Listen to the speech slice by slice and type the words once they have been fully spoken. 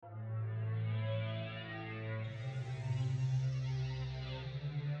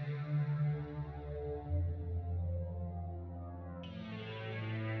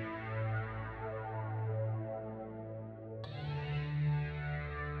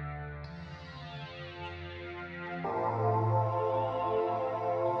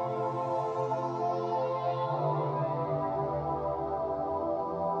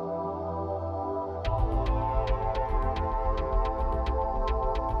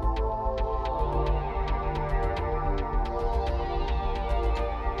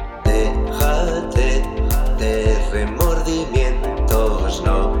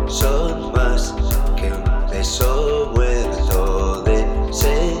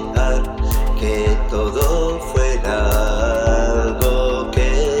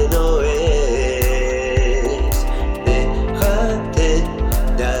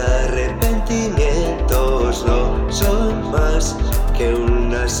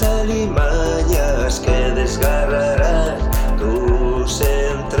las alimañas que desgarrarán tus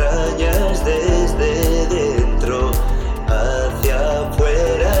entrañas desde dentro hacia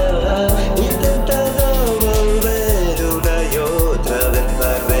afuera. Intentando volver una y otra vez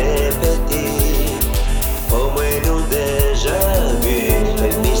para repetir, como en un déjà vu,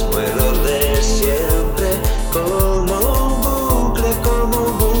 el mismo error de siempre, como un bucle, como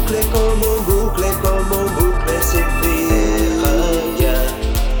un bucle, como un bucle, como un bucle sin fin. Deja ya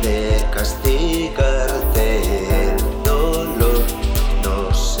de castigarte, el dolor no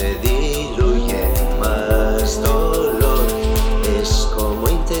se diluye en más dolor. Es como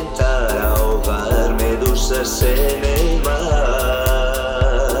intentar ahogar medusas en el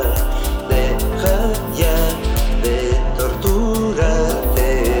mar. Deja ya de torturarte,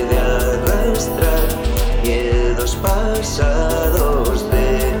 de arrastrar miedos pasados, de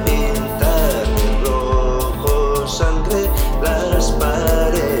pintar de rojo sangre las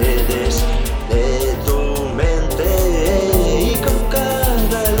paredes de tu mente. Y con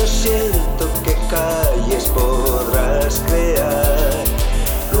cada lo siento que calles podrás crear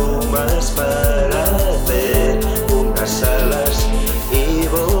plumas para hacer unas alas y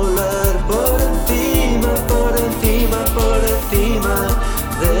volar por encima, por encima, por encima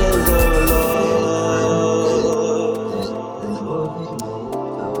del dolor.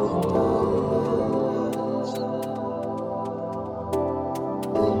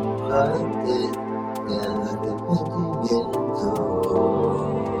 Dejarte de arrepentimiento.